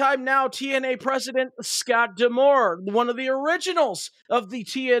 at that time now, TNA President Scott D'Amore, one of the originals of the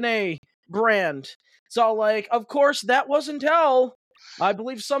TNA brand. So, like, of course, that was until, I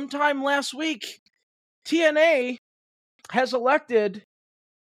believe, sometime last week, TNA has elected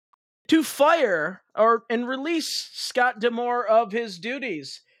to fire and release Scott D'Amore of his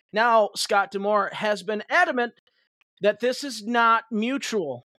duties. Now, Scott D'Amore has been adamant that this is not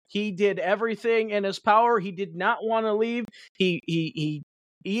mutual. He did everything in his power. He did not want to leave. He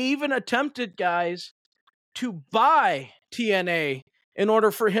even attempted, guys, to buy TNA in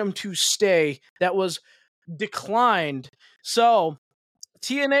order for him to stay. That was declined. So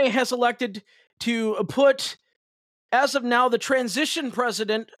TNA has elected to put, as of now, the transition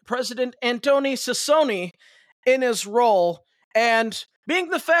President Antoni Sassoni, in his role. And being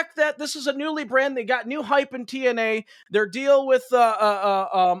the fact that this is a newly brand, they got new hype in TNA. Their deal with,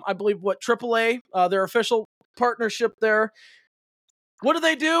 I believe, AAA, their official partnership there. What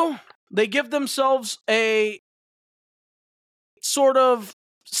do? They give themselves a sort of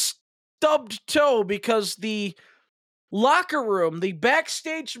stubbed toe because the locker room, the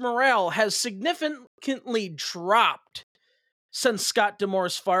backstage morale has significantly dropped since Scott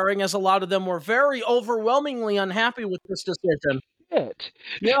D'Amore's firing, as a lot of them were very overwhelmingly unhappy with this decision.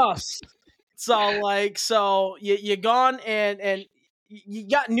 Yes. So you gone and you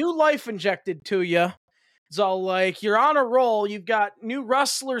got new life injected to you. So like you're on a roll. You've got new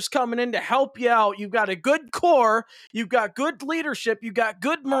wrestlers coming in to help you out. You've got a good core. You've got good leadership. You got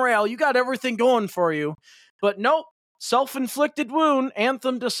good morale. You got everything going for you. But nope, self-inflicted wound.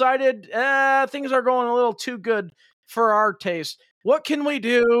 Anthem decided things are going a little too good for our taste. What can we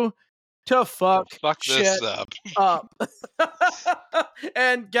do to fuck this up?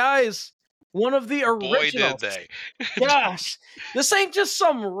 And guys, one of the originals. Boy, did they. Gosh, this ain't just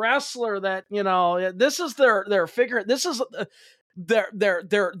some wrestler that, this is their figure. This is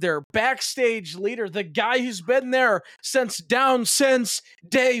their backstage leader, the guy who's been there since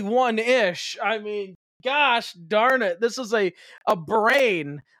day one-ish. I mean, gosh darn it. This is a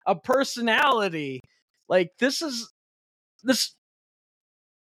brain, a personality. Like, this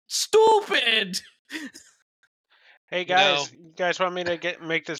stupid. Hey guys, you guys want me to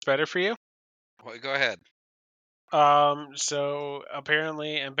make this better for you? Well, go ahead. So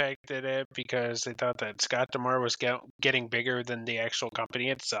apparently Impact did it because they thought that Scott D'Amore was getting bigger than the actual company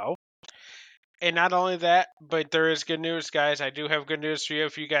itself. And not only that, but there is good news, guys. I do have good news for you.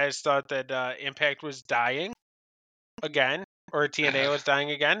 If you guys thought that Impact was dying again, or TNA was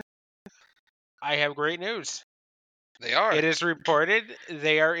dying again, I have great news. They are. It is reported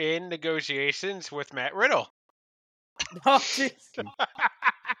they are in negotiations with Matt Riddle. Oh, jeez.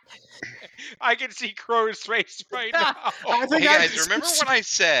 I can see Crow's face right now. Hey guys, remember when I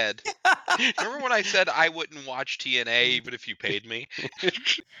said I wouldn't watch TNA even if you paid me?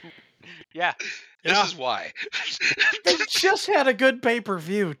 Yeah. This is why. They just had a good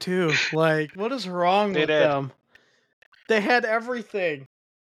pay-per-view too. Like, what is wrong with them? They had everything.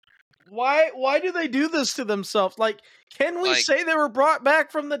 Why do they do this to themselves? Like, can we say they were brought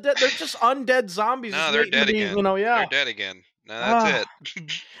back from the dead? They're just undead zombies. No, they're dead again. They're dead again. No, that's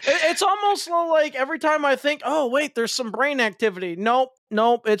it. It's almost like every time I think, oh wait, there's some brain activity. Nope.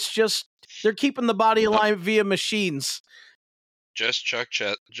 It's just They're keeping the body alive via machines. Just Chuck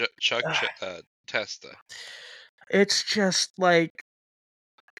Testa. It's just like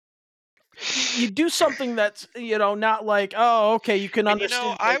you do something that's not like, oh, okay, you can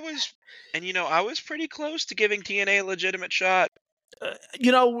understand. I was pretty close to giving TNA a legitimate shot.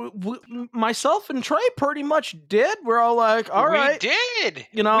 Myself and Trey pretty much did. We're all like, all right. We did.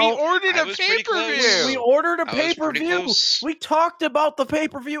 We ordered I a was pretty pay-per-view. close. We ordered a I was pretty pay-per-view. close. We talked about the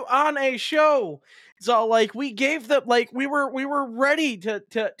pay-per-view on a show. So like we gave them, like we were ready to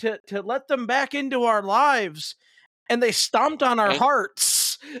let them back into our lives, and they stomped on our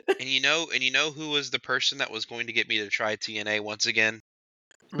hearts. And you know who was the person that was going to get me to try TNA once again?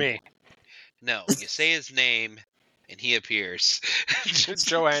 Me. No, you say his name and he appears.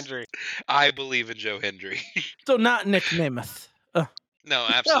 Joe Hendry. I believe in Joe Hendry. So not Nick Nemeth. No,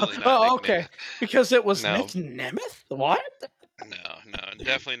 absolutely not. Oh, Nick okay. Nemeth. Because it was No. Nick Nemeth? What? No,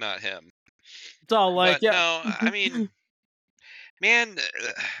 definitely not him. It's all like, But yeah. no, I mean, man,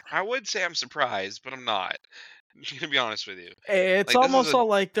 I would say I'm surprised, but I'm not. I'm gonna be honest with you. It's Like, this almost is a- all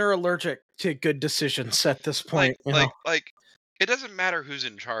like they're allergic to good decisions at this point. Like, it doesn't matter who's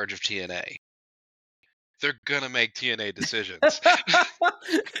in charge of TNA. They're gonna make TNA decisions.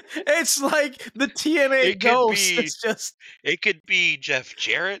 It's like the TNA It could ghost. be- It's just It could be Jeff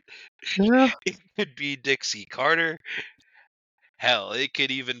Jarrett. yeah. It could be Dixie Carter. Hell, it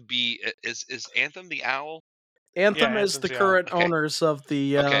could even be is Anthem the Owl? Anthem Yeah, is the Anthem's the current Okay. owners of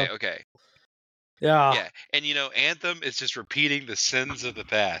the. Okay. Yeah. Yeah, and Anthem is just repeating the sins of the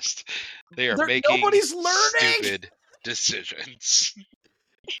past. They are There- making nobody's learning! stupid decisions.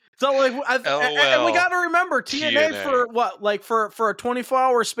 So like, and we LOL, got to remember TNA, TNA. for what, like for a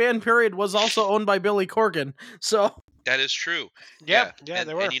 24-hour span period was also owned by Billy Corgan. So That is true. Yeah, and,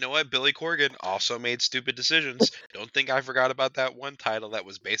 they were. And you know what? Billy Corgan also made stupid decisions. Don't think I forgot about that one title that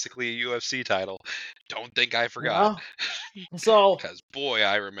was basically a UFC title. Don't think I forgot. So Because, boy,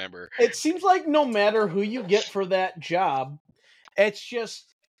 I remember. it seems like no matter who you get for that job, it's just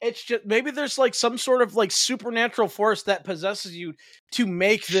maybe there's like some sort of like supernatural force that possesses you to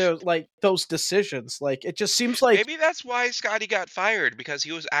make those decisions. Like it just seems like Maybe that's why Scotty got fired, because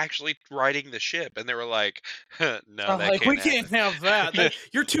he was actually riding the ship, and they were like, no, that like can't we happen. can't have that.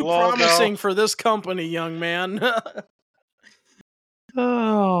 You're too Logo. promising for this company, young man.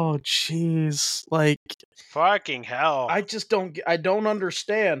 Oh, jeez. Like Fucking hell. I just don't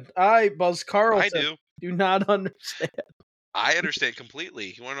understand. Buzz Carlton, do not understand. I understand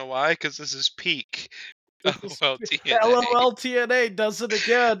completely. You want to know why? Because this is peak. LOL TNA. LOL TNA does it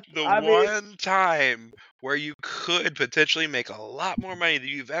again. The I mean, one time where you could potentially make a lot more money than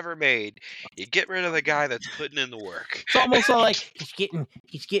you've ever made, you get rid of the guy that's putting in the work. it's almost like he's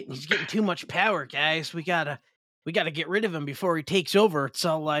getting too much power, guys. We gotta get rid of him before he takes over. It's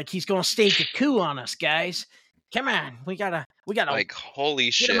all like he's gonna stage a coup on us, guys. Come on, we gotta Like, holy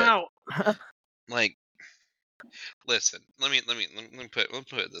get shit! him out. Like, listen, let me put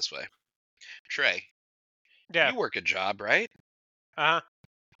it this way. Trey, Yeah. you work a job, right? Uh-huh.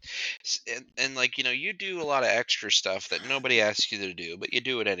 And like, you do a lot of extra stuff that nobody asks you to do, but you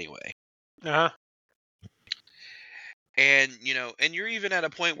do it anyway. Uh-huh. And and you're even at a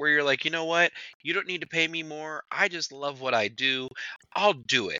point where you're like, you know what? You don't need to pay me more. I just love what I do. I'll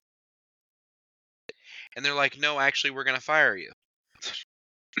do it. And they're like, no, actually, we're gonna fire you.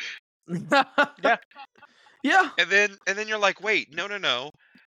 Yeah. And then you're like, wait, no.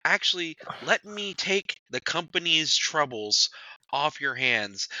 Actually, let me take the company's troubles off your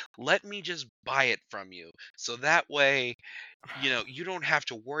hands. Let me just buy it from you. So that way, you don't have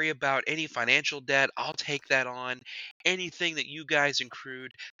to worry about any financial debt. I'll take that on. Anything that you guys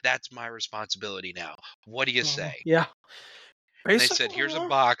accrued, that's my responsibility now. What do you say? Yeah. And they said, here's a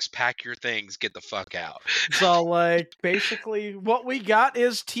box, pack your things, get the fuck out. So, like, basically, what we got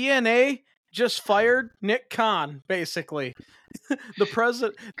is TNA just fired Nick Khan, basically. The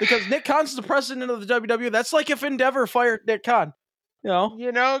president, because Nick Khan's the president of the WWE. That's like if Endeavor fired Nick Khan.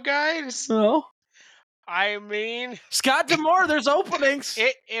 Guys, I mean, Scott D'Amore, there's openings.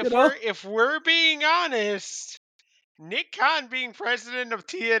 If we're being honest, Nick Khan being president of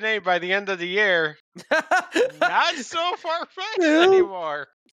TNA by the end of the year, not so far-fetched anymore.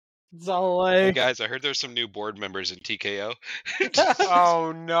 It's all Hey like, guys, I heard there's some new board members in TKO.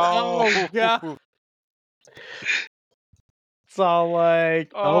 Oh no! Oh, God. It's all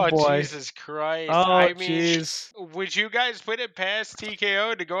like, Oh, boy. Jesus Christ! Oh, I mean, jeez. would you guys put it past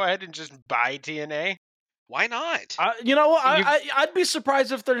TKO to go ahead and just buy TNA? Why not? You know what? I'd be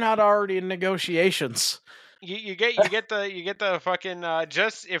surprised if they're not already in negotiations. You get the fucking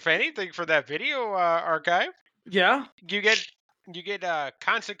just if anything for that video archive. Yeah. You get You get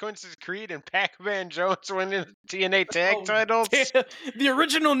Consequences Creed and Pac-Man Jones winning TNA tag Oh, titles. The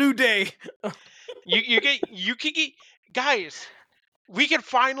original New Day. You can get guys. We can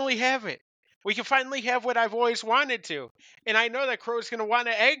finally have it. We can finally have what I've always wanted to. And I know that Crow's going to want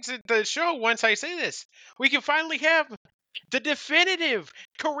to exit the show once I say this. We can finally have the definitive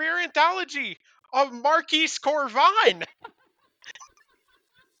career anthology of Marquis Corvine.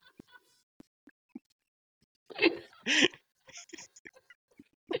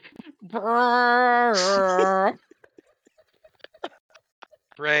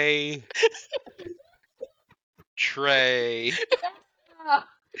 Trey.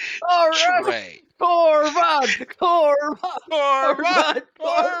 All right. Trey. Corvine.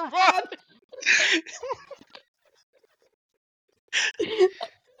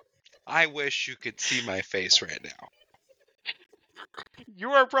 I wish you could see my face right now.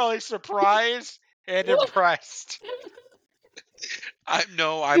 You are probably surprised and impressed. I'm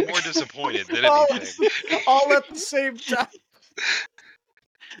more disappointed than all, anything. all at the same time.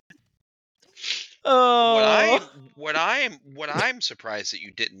 Oh. What I'm surprised that you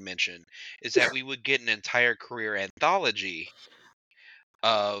didn't mention is that we would get an entire career anthology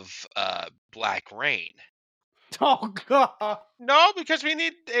of Black Rain. Oh God. No, because we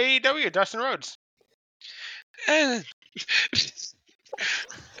need AEW, Dustin Rhodes.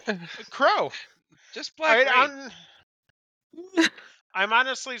 Crow. Just Black Rain. I'm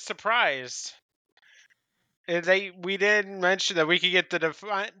honestly surprised. We didn't mention that we could get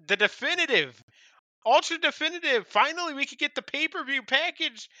the definitive, ultra definitive. Finally, we could get the pay-per-view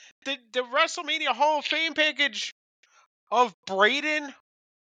package, the WrestleMania Hall of Fame package of Braden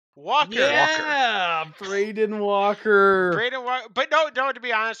Walker. Yeah, Braden Walker. But no, to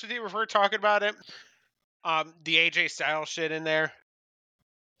be honest with you, if we're talking about it, the AJ Styles shit in there.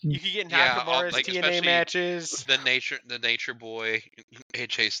 You could get Nakamura's TNA matches. The Nature Boy,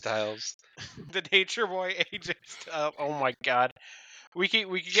 AJ Styles. The Nature Boy, AJ Styles. Oh my God. We could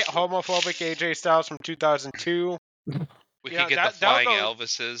get homophobic AJ Styles from 2002. We could get the Flying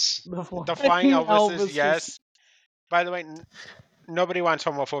Elvises. The Flying Elvises, yes. By the way, nobody wants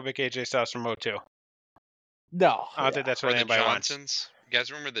homophobic AJ Styles from 02. No. I don't think that's what anybody wants. You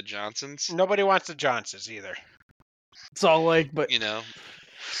guys remember the Johnsons? Nobody wants the Johnsons either. It's all like, but you know,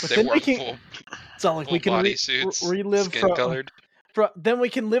 but they then wore we can. full It's all like we can bodysuits, relive skin-colored. Then we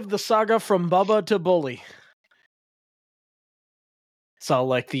can live the saga from Bubba to Bully. It's all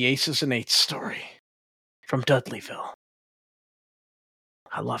like the Aces and Eights story from Dudleyville.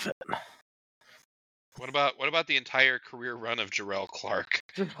 I love it. What about the entire career run of Jarrell Clark?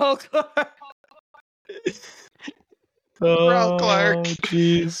 Jarrell Clark. Jarrell Clark.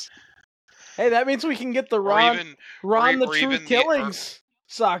 Jeez. Hey, that means we can get the Ron the Truth Killings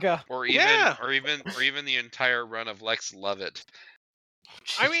saga. Or even the entire run of Lex Lovett.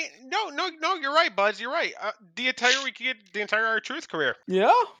 I mean, no, you're right, Buzz. You're right. We could get the entire R-Truth career.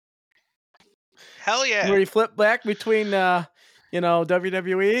 Yeah. Hell yeah. Where you flip back between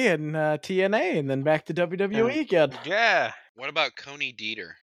WWE and TNA, and then back to WWE again. Yeah. What about Cody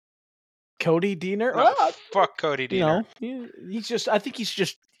Deaner? Cody Deaner? No, fuck Cody Deaner. I think he's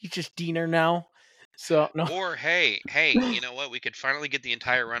just Deaner now. So no. Or hey, you know what? We could finally get the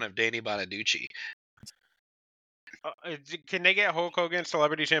entire run of Danny Bonaducci. Can they get Hulk Hogan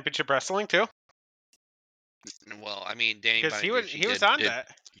Celebrity Championship Wrestling too? Well, I mean, Danny Bonaducci he was on that.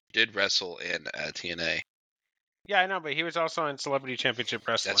 Did wrestle in TNA. Yeah, I know, but he was also in Celebrity Championship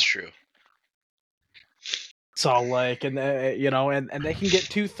Wrestling. That's true. So like, and they can get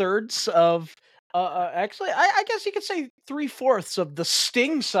 2/3 of. Actually, I guess you could say 3/4 of the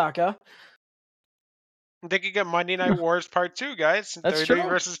Sting saga. They could get Monday Night Wars Part 2, guys. That's WWE true.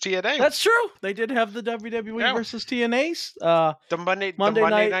 versus TNA. That's true. They did have the WWE versus TNA's. The Monday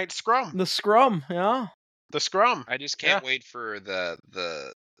night Scrum. The Scrum, yeah. The Scrum. I just can't wait for the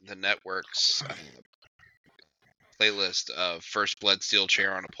network's playlist of First Blood Steel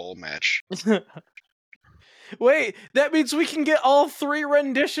Chair on a Pole match. Wait, that means we can get all 3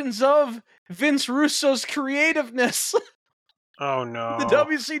 renditions of Vince Russo's creativeness. Oh no. The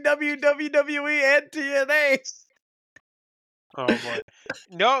WCW, WWE, and TNA. Oh boy.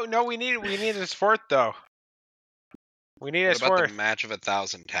 No, we need his 4th though. We need his 4th. What about the match of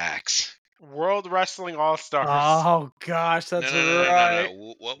 1,000 tacks? World Wrestling All-Stars. Oh gosh, that's right.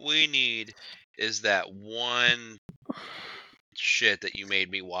 No. What we need is that one shit that you made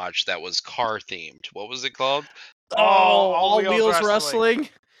me watch that was car themed. What was it called? All Wheels Wrestling.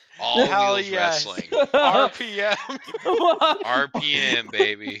 All Hell Wheels yes. Wrestling. RPM. RPM,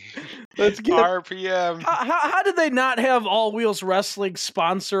 baby. Let's get. RPM. How did they not have All Wheels Wrestling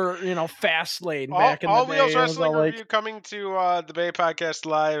sponsor, Fastlane back in the All day? Wheels It was Wrestling all like- review coming to the Bay Podcast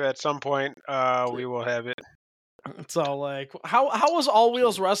Live at some point. We will have it. It's all like, how was All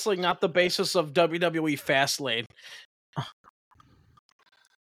Wheels Wrestling not the basis of WWE Fastlane?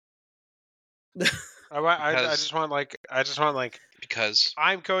 I just want like Because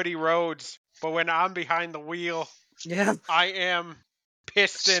I'm Cody Rhodes, but when I'm behind the wheel, Yeah, I am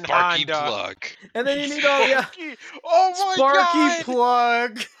Piston Sparky Honda. Plug. and then you need all Sparky. Oh my Sparky god!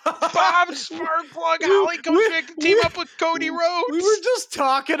 Plug. Bob Sparkplug. Holly comes back to team up with Cody Rhodes. We were just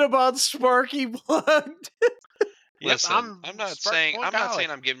talking about Sparky Plug. Yep, Listen, I'm not saying Holly.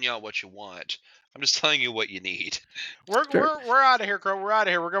 I'm giving y'all what you want. I'm just telling you what you need. We're out of here, Crow. We're out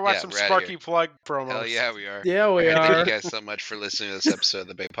of here. We're gonna watch some We're outta Sparky here. Plug promos. Hell yeah, we are. Yeah, we All right, are. Thank you guys so much for listening to this episode of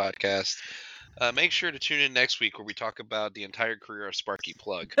the Bay Podcast. Make sure to tune in next week where we talk about the entire career of Sparky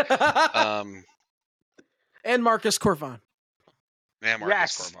Plug. And Marcus Corvon. And Marcus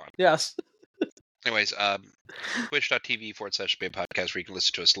Yes. Corvon. Yes. Anyways, twitch.tv/the Bay Podcast where you can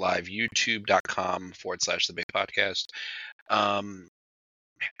listen to us live, youtube.com/the Bay Podcast,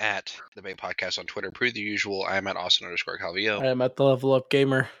 at the Bay Podcast on Twitter, per the usual. I'm at Austin_Calvillo. I am at the Level Up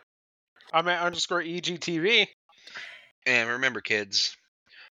Gamer. I'm at _EGTV. And remember, kids,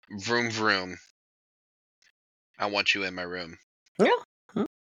 vroom vroom. I want you in my room. Huh?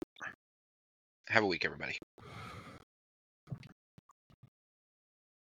 Have a week, everybody.